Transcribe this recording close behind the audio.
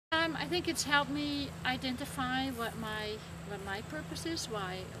I think it's helped me identify what my purpose is,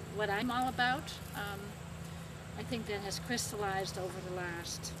 what I'm all about. I think that has crystallized over the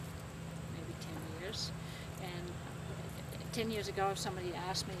last maybe 10 years. And 10 years ago, if somebody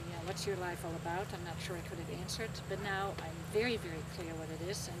asked me, what's your life all about, I'm not sure I could have answered. But now I'm very, very clear what it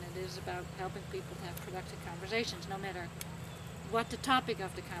is, and it is about helping people to have productive conversations, no matter what the topic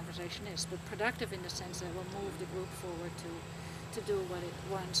of the conversation is, but productive in the sense that will move the group forward to do what it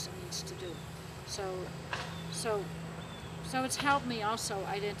wants and needs to do. So it's helped me also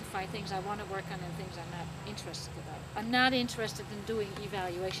identify things I want to work on and things I'm not interested about. I'm not interested in doing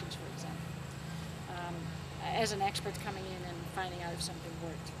evaluations, for example, as an expert coming in and finding out if something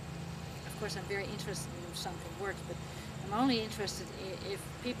worked. Of course, I'm very interested in if something works, but I'm only interested if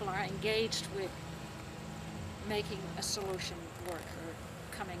people are engaged with making a solution work or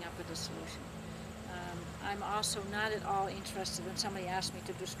coming up with a solution. I'm also not at all interested when somebody asks me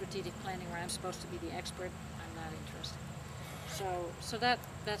to do strategic planning where I'm supposed to be the expert. I'm not interested. So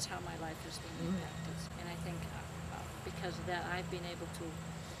that's how my life has been impacted, and I think because of that I've been able to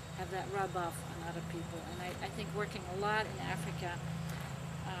have that rub off on other people. And I think working a lot in Africa,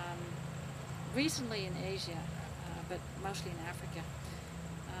 recently in Asia, but mostly in Africa,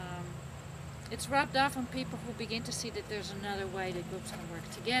 it's rubbed off on people who begin to see that there's another way that groups can work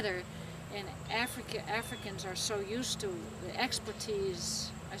together. And Africans are so used to the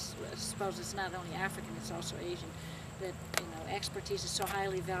expertise. I suppose it's not only African, it's also Asian. That expertise is so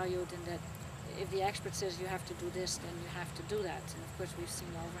highly valued, and that if the expert says you have to do this, then you have to do that. And of course, we've seen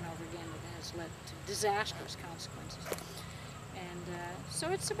over and over again that it has led to disastrous consequences. And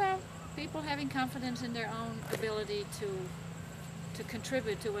so it's about people having confidence in their own ability to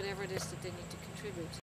contribute to whatever it is that they need to contribute.